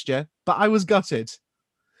lovely gesture, but I was gutted.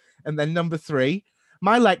 And then number 3.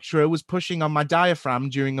 My lecturer was pushing on my diaphragm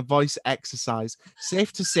during a voice exercise.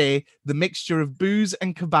 Safe to say, the mixture of booze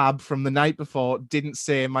and kebab from the night before didn't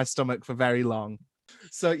stay in my stomach for very long.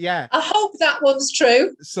 So yeah, I hope that one's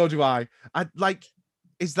true. So do I.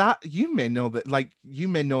 Is that, you may know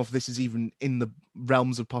if this is even in the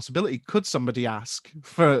realms of possibility. Could somebody ask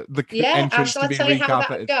for the entrance to be tell you how that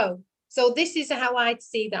recarpeted? would go. So this is how I'd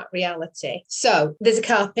see that reality. So there's a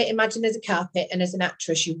carpet. Imagine there's a carpet, and as an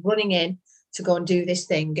actress, you're running in to go and do this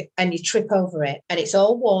thing, and you trip over it, and it's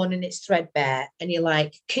all worn and it's threadbare, and you're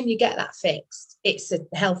like, can you get that fixed? It's a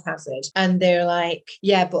health hazard. And they're like,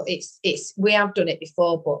 yeah, but it's we have done it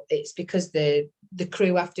before, but it's because the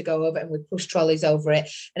crew have to go over it, and we push trolleys over it,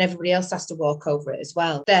 and everybody else has to walk over it as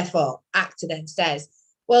well. Therefore, actor then says,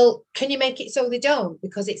 well, can you make it so they don't?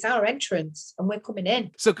 Because it's our entrance and we're coming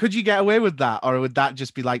in. So could you get away with that? Or would that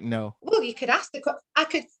just be like, no? Well, you could ask I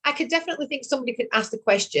could definitely think somebody could ask the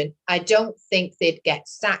question. I don't think they'd get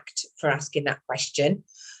sacked for asking that question.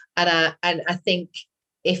 And I think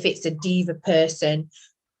if it's a diva person,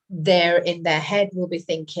 they're in their head will be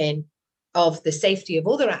thinking of the safety of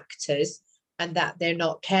other actors and that they're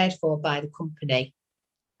not cared for by the company.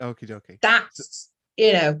 Okie dokie. That's,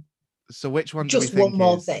 So which one just do we think one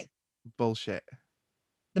more is thing. Bullshit?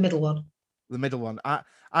 The middle one. The middle one.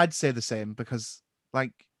 I'd say the same, because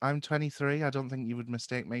like I'm 23. I don't think you would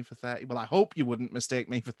mistake me for 30. Well, I hope you wouldn't mistake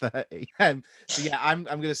me for 30. So yeah, I'm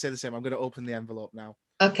going to say the same. I'm going to open the envelope now.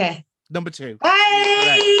 Okay. Number 2.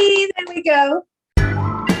 Hey, there we go.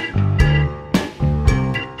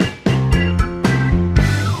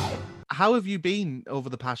 How have you been over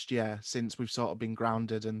the past year since we've sort of been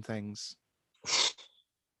grounded and things?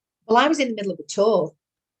 Well, I was in the middle of a tour,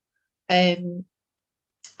 and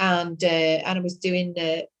I was doing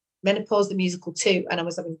Menopause the Musical too, and I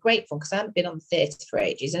was having great fun because I hadn't been on the theatre for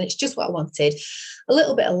ages, and it's just what I wanted. A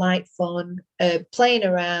little bit of light fun, playing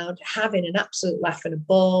around, having an absolute laugh and a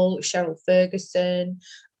ball. Cheryl Ferguson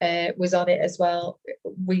was on it as well.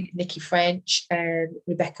 Nikki French and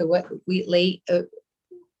Rebecca Wheatley.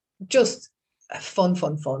 Just fun,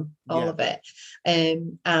 all of it.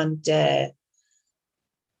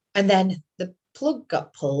 And then the plug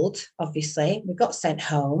got pulled, obviously. We got sent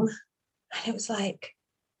home. And it was like,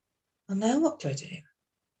 well, now what do I do?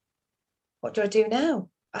 What do I do now?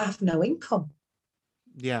 I have no income.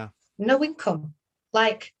 Yeah. No income.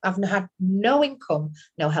 Like, I've had no income,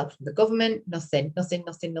 no help from the government, nothing.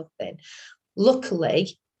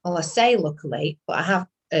 Luckily, well, I say luckily, but I have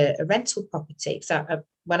a rental property. So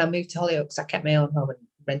when I moved to Hollyoaks, I kept my own home and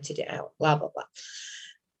rented it out, blah, blah, blah.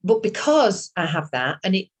 But because I have that,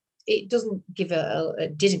 and it didn't give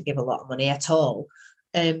a lot of money at all,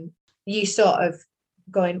 you sort of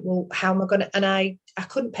going, well, how am I going to, and I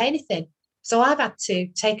couldn't pay anything. So I've had to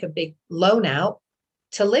take a big loan out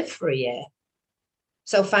to live for a year.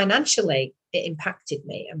 So financially, it impacted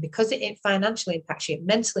me. And because it financially impacts you, it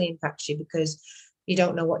mentally impacts you, because you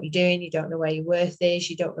don't know what you're doing. You don't know where your worth is.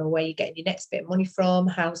 You don't know where you're getting your next bit of money from.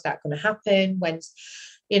 How's that going to happen? When's,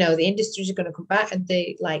 the industries are going to come back, and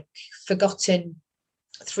the forgotten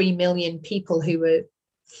 3 million people who were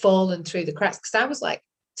fallen through the cracks. Because I was like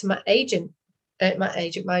to my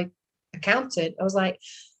accountant, I was like,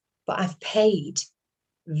 but I've paid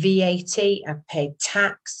VAT, I've paid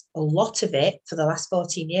tax, a lot of it for the last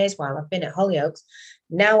 14 years while I've been at Hollyoaks.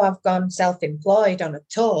 Now I've gone self-employed on a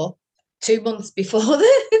tour 2 months before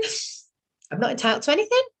I'm not entitled to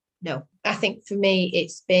anything. No, I think for me,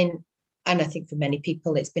 it's been I think for many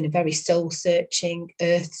people, it's been a very soul searching,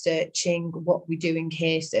 earth searching, what we're doing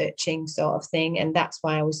here searching sort of thing. And that's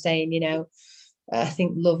why I was saying, I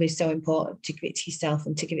think love is so important, to give it to yourself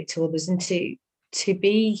and to give it to others, and to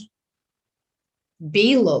be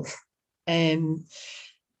love. This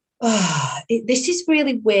is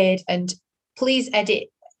really weird, and please edit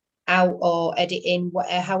out or edit in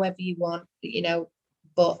whatever, however you want,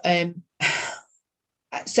 but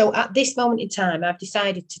so at this moment in time, I've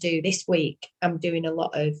decided to do this week, I'm doing a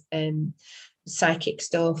lot of psychic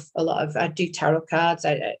stuff, I do tarot cards,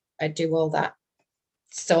 I do all that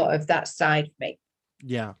sort of that side of me.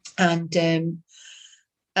 Yeah. And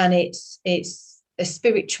it's a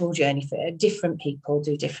spiritual journey for different people,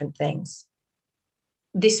 do different things.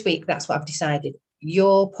 This week, that's what I've decided.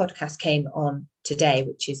 Your podcast came on today,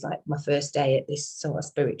 which is like my first day at this sort of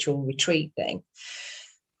spiritual retreat thing.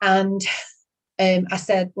 And I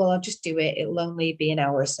said, well, I'll just do it. It'll only be an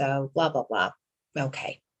hour or so, blah, blah, blah.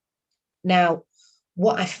 Okay. Now,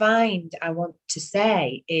 what I find I want to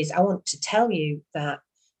say is I want to tell you that,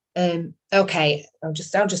 okay, I'm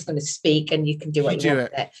just going to speak and you can do what you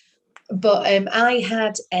want with it. But I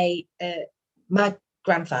had my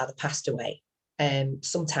grandfather passed away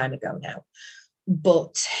some time ago now,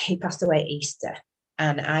 but he passed away at Easter.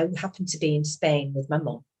 And I happened to be in Spain with my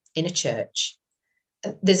mum in a church.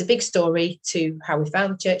 There's a big story to how we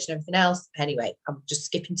found the church and everything else. Anyway, I'm just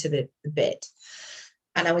skipping to the bit.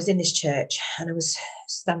 And I was in this church and I was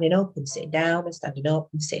standing up and sitting down and standing up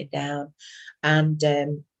and sitting down and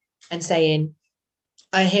saying,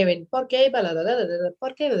 I'm hearing, ¿por qué? Blah, blah, blah, blah, blah,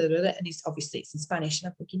 ¿por qué? Blah, blah, blah. And it's in Spanish. And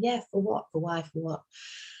I'm thinking, yeah, for what? For why? For what?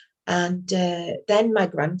 And then my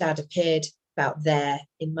granddad appeared about there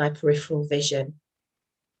in my peripheral vision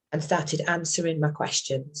and started answering my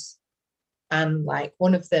questions. And like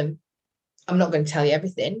one of them, I'm not going to tell you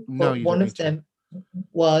everything, but one of them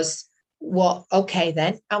was, what? Okay,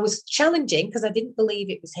 then. I was challenging because I didn't believe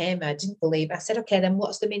it was him. I said, okay, then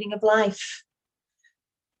what's the meaning of life?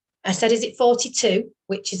 I said, is it 42,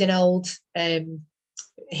 which is an old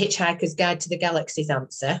Hitchhiker's Guide to the Galaxy's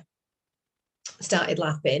answer. I started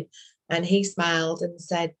laughing and he smiled and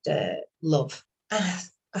said, love. And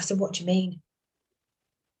I said, what do you mean?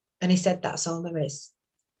 And he said, that's all there is.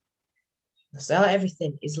 So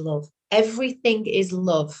everything is love. Everything is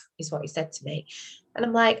love, is what he said to me. And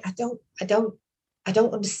I'm like, I don't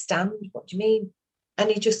understand. What do you mean?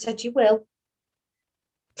 And he just said, you will.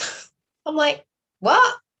 I'm like,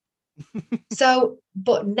 what? So,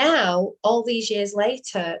 but now, all these years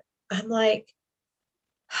later, I'm like,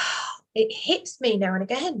 it hits me now and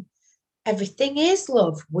again. Everything is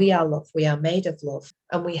love. We are love. We are made of love.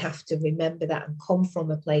 And we have to remember that and come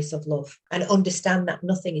from a place of love and understand that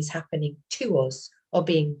nothing is happening to us or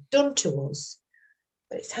being done to us,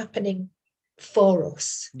 but it's happening for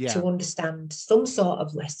us to understand some sort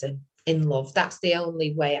of lesson in love. That's the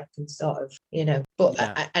only way I can sort of, but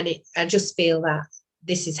I just feel that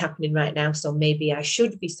this is happening right now. So maybe I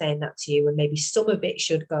should be saying that to you and maybe some of it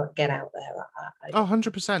should get out there.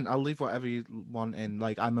 100%. I'll leave whatever you want in.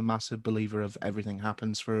 Like, I'm a massive believer of everything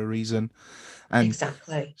happens for a reason. And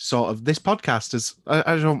exactly. Sort of this podcast is,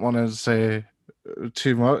 I don't want to say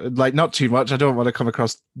too much, like not too much. I don't want to come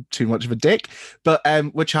across too much of a dick, but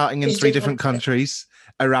we're charting in 3 different countries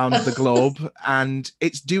around the globe and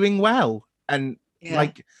it's doing well. And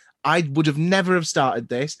like, I would have never have started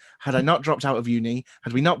this had I not dropped out of uni,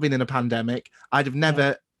 had we not been in a pandemic. I'd have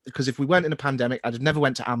never, because if we weren't in a pandemic, I'd have never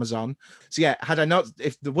went to Amazon. So yeah, had I not,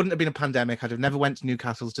 if there wouldn't have been a pandemic, I'd have never went to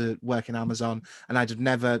Newcastle to work in Amazon, and I'd have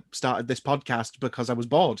never started this podcast because I was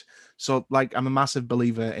bored. So like, I'm a massive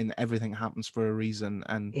believer in everything happens for a reason.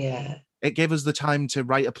 And it gave us the time to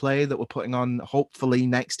write a play that we're putting on hopefully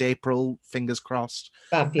next April, fingers crossed.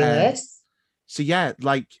 Fabulous. So yeah,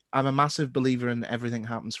 like, I'm a massive believer in everything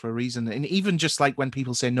happens for a reason. And even just like when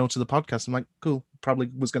people say no to the podcast, I'm like, cool, probably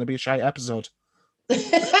was going to be a shite episode.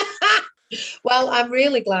 Well, I'm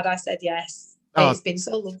really glad I said yes. It's been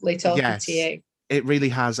so lovely talking to you. It really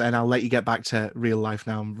has. And I'll let you get back to real life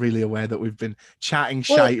now. I'm really aware that we've been chatting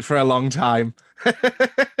shite for a long time. Too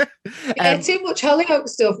much Hollyoaks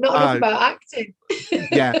stuff, not enough about acting.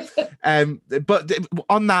 But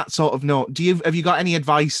on that sort of note, have you got any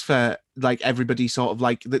advice for like everybody sort of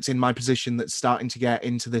like that's in my position that's starting to get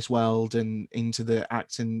into this world and into the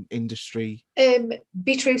acting industry?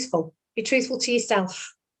 Be truthful to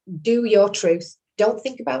yourself. Do your truth. Don't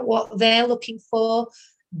think about what they're looking for.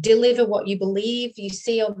 Deliver what you believe you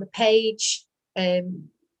see on the page.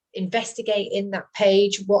 investigating that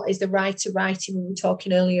page. What is the writer writing? We were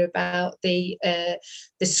talking earlier about the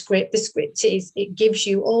script. The script it gives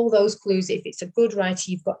you all those clues. If it's a good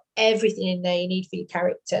writer, you've got everything in there you need for your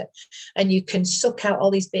character, and you can suck out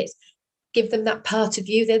all these bits. Give them that part of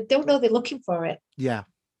you. They don't know they're looking for it. Yeah.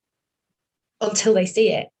 Until they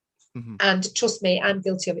see it. Mm-hmm. And trust me, I'm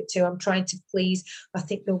guilty of it too. I'm trying to please. I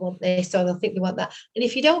think they'll want this or they'll think they want that. And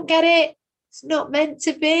if you don't get it, it's not meant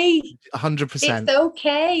to be. 100%. It's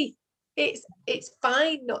okay. It's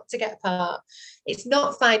fine not to get a part. It's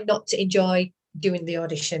not fine not to enjoy doing the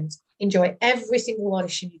auditions. Enjoy every single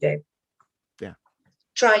audition you do. Yeah.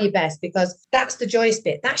 Try your best, because that's the joyous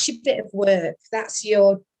bit. That's your bit of work. That's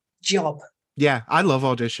your job. Yeah, I love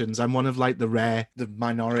auditions. I'm one of like the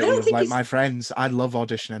minority of like my friends. I love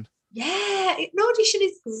auditioning. Yeah, an audition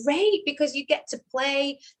is great because you get to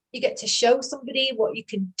play, you get to show somebody what you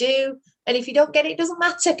can do. And if you don't get it, it doesn't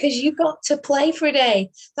matter because you got to play for a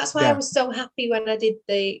day. That's why I was so happy when I did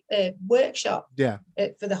the workshop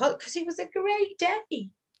for the because it was a great day.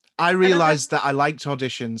 I realized that I liked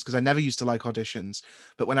auditions because I never used to like auditions.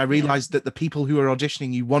 But when I realized that the people who are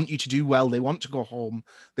auditioning you want you to do well, they want to go home,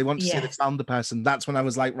 they want to say they found the person, that's when I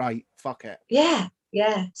was like, right, fuck it. Yeah.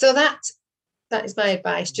 So that is my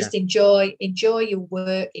advice. Just enjoy your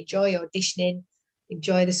work, enjoy auditioning,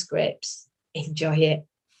 enjoy the scripts, enjoy it.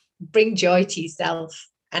 Bring joy to yourself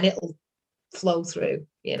and it'll flow through,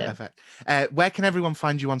 you know. Perfect. Where can everyone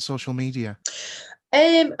find you on social media?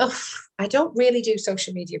 I don't really do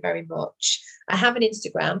social media very much. I have an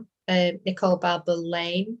Instagram, Nicole Barber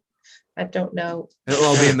Lane. I don't know. It'll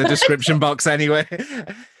all be in the description box anyway.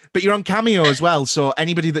 But you're on Cameo as well. So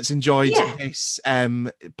anybody that's enjoyed this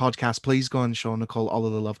podcast, please go and show Nicole all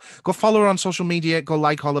of the love. Go follow her on social media. Go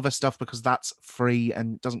like all of her stuff because that's free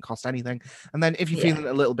and doesn't cost anything. And then if you're feeling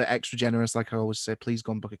a little bit extra generous, like I always say, please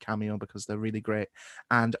go and book a Cameo because they're really great.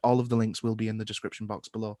 And all of the links will be in the description box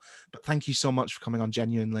below. But thank you so much for coming on.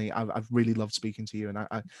 Genuinely, I've really loved speaking to you. And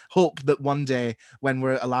I hope that one day when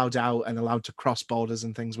we're allowed out and allowed to cross borders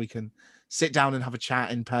and things, we can sit down and have a chat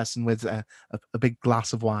in person with a big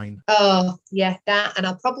glass of wine. Oh, yeah, that. And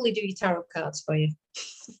I'll probably do your tarot cards for you.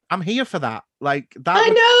 I'm here for that. Like that. I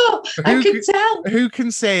know. I can tell. Who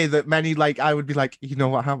can say that many, like, I would be like, you know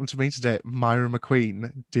what happened to me today? Myra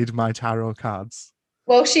McQueen did my tarot cards.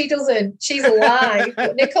 Well, she doesn't. She's alive.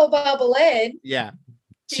 But Nicole Barber Lane. Yeah,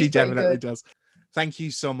 she definitely does. Thank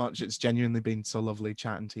you so much. It's genuinely been so lovely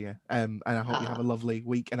chatting to you. And I hope you have a lovely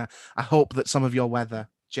week. And I hope that some of your weather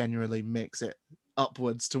generally makes it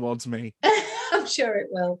upwards towards me. I'm sure it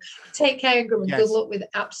will. Take care and good luck with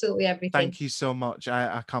absolutely everything. Thank you so much.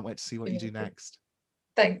 I can't wait to see what you do next.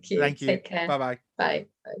 Thank you. Take care. Bye-bye. Bye.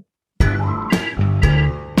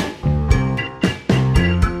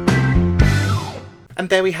 And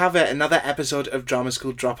there we have it, another episode of Drama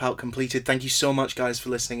School Dropout completed. Thank you so much, guys, for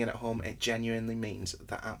listening in at home. It genuinely means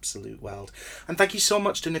the absolute world. And thank you so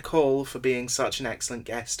much to Nicole for being such an excellent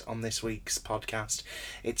guest on this week's podcast.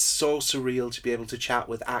 It's so surreal to be able to chat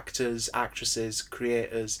with actors, actresses,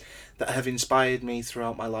 creators that have inspired me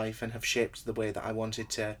throughout my life and have shaped the way that I wanted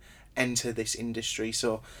to enter this industry.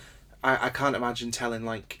 So I can't imagine telling,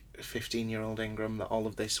 like, 15-year-old Ingram that all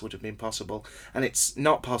of this would have been possible, and it's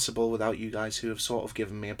not possible without you guys who have sort of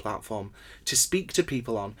given me a platform to speak to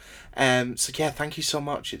people on. So yeah, thank you so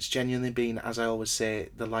much. It's genuinely been, as I always say,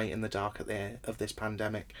 the light in the dark at the end of this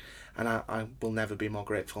pandemic, and I will never be more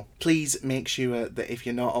grateful. Please make sure that if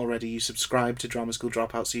you're not already, you subscribe to Drama School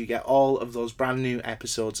Dropout so you get all of those brand new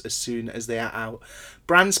episodes as soon as they are out,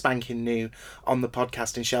 brand spanking new on the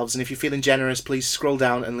podcasting shelves. And if you're feeling generous, please scroll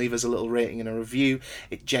down and leave us a little rating and a review.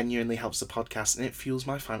 It genuinely helps the podcast and it fuels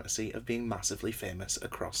my fantasy of being massively famous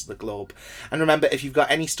across the globe. And remember, if you've got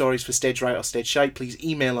any stories for Stage Right or Stage Shite, please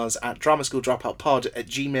email us at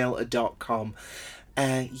dramaschool_dropoutpod@gmail.com.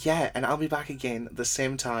 And I'll be back again the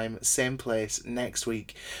same time, same place next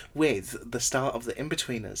week with the start of the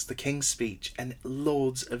In-Betweeners, the King's Speech, and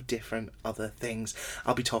loads of different other things.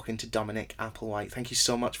 I'll be talking to Dominic Applewhite. Thank you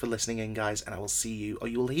so much for listening in, guys, and I will see you, or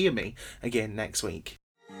you will hear me, again next week.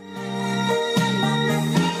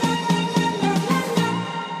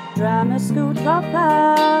 Drama school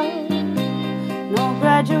dropout, no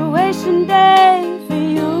graduation day for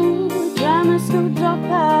you. Drama school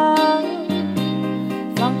dropout,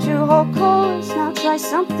 flunked your whole course, now try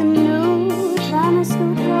something new.